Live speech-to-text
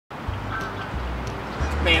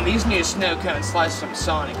Man, these new snow cone slices from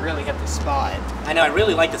Sonic really hit the spot. I know, I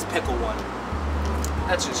really like this pickle one.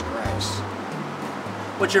 That's just gross.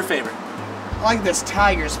 What's your favorite? I like this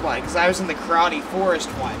tiger's blood, because I was in the karate forest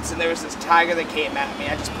once, and there was this tiger that came at me.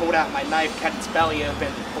 I just pulled out my knife, cut its belly open,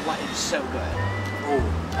 and blood is so good.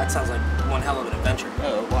 Oh, that sounds like one hell of an adventure.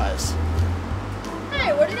 Oh, it was.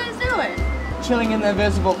 Hey, what are you guys doing? Chilling in the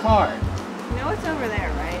invisible car. You know what's over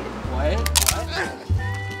there, right? What?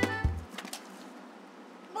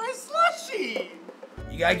 My slushie!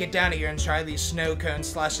 You gotta get down here and try these snow cone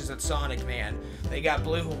slushes at Sonic, man. They got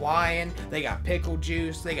Blue Hawaiian, they got pickle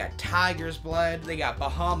juice, they got tiger's blood, they got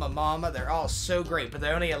Bahama Mama. They're all so great, but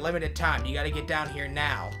they're only a limited time. You gotta get down here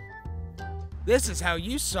now. This is how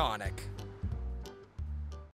you Sonic.